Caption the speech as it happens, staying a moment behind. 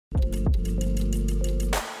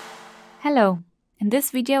Hello! In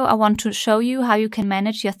this video I want to show you how you can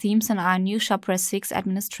manage your themes in our new Shopware 6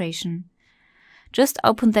 administration. Just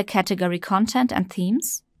open the category Content and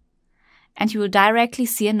Themes, and you will directly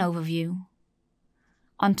see an overview.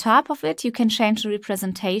 On top of it you can change the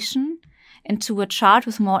representation into a chart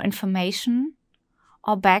with more information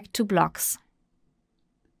or back to blocks.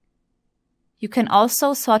 You can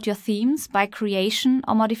also sort your themes by creation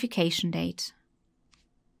or modification date.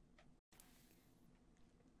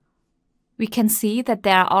 We can see that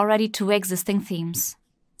there are already 2 existing themes.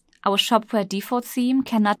 Our Shopware default theme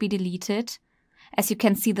cannot be deleted, as you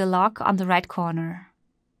can see the log on the right corner.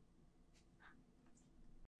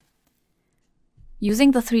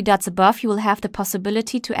 Using the 3 dots above, you will have the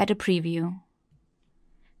possibility to add a preview.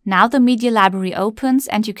 Now the media library opens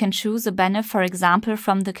and you can choose a banner, for example,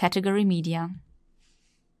 from the category Media.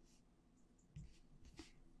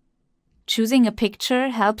 Choosing a picture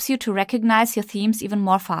helps you to recognize your themes even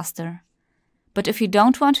more faster. But if you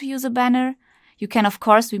don't want to use a banner, you can of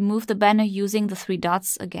course remove the banner using the 3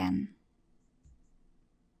 dots again.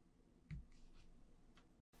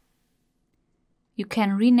 You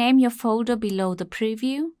can rename your folder below the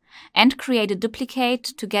preview and create a duplicate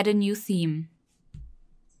to get a new theme.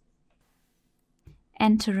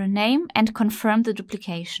 Enter a name and confirm the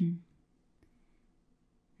duplication.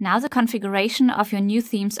 Now the configuration of your new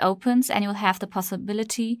themes opens and you'll have the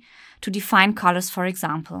possibility to define colors, for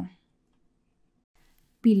example.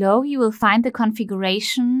 Below you will find the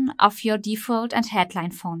configuration of your default and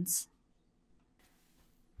headline fonts.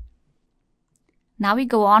 Now we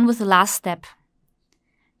go on with the last step.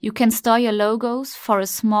 You can store your logos for a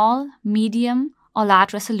small, medium or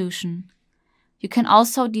large resolution. You can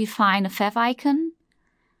also define a fav icon,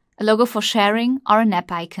 a logo for sharing or an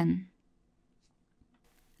app icon.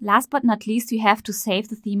 Last but not least, you have to save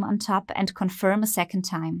the theme on top and confirm a second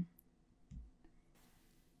time.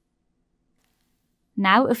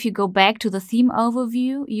 Now if you go back to the theme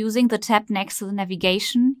overview, using the tab next to the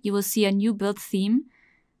navigation, you will see a new built theme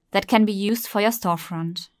that can be used for your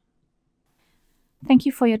storefront. Thank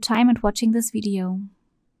you for your time and watching this video.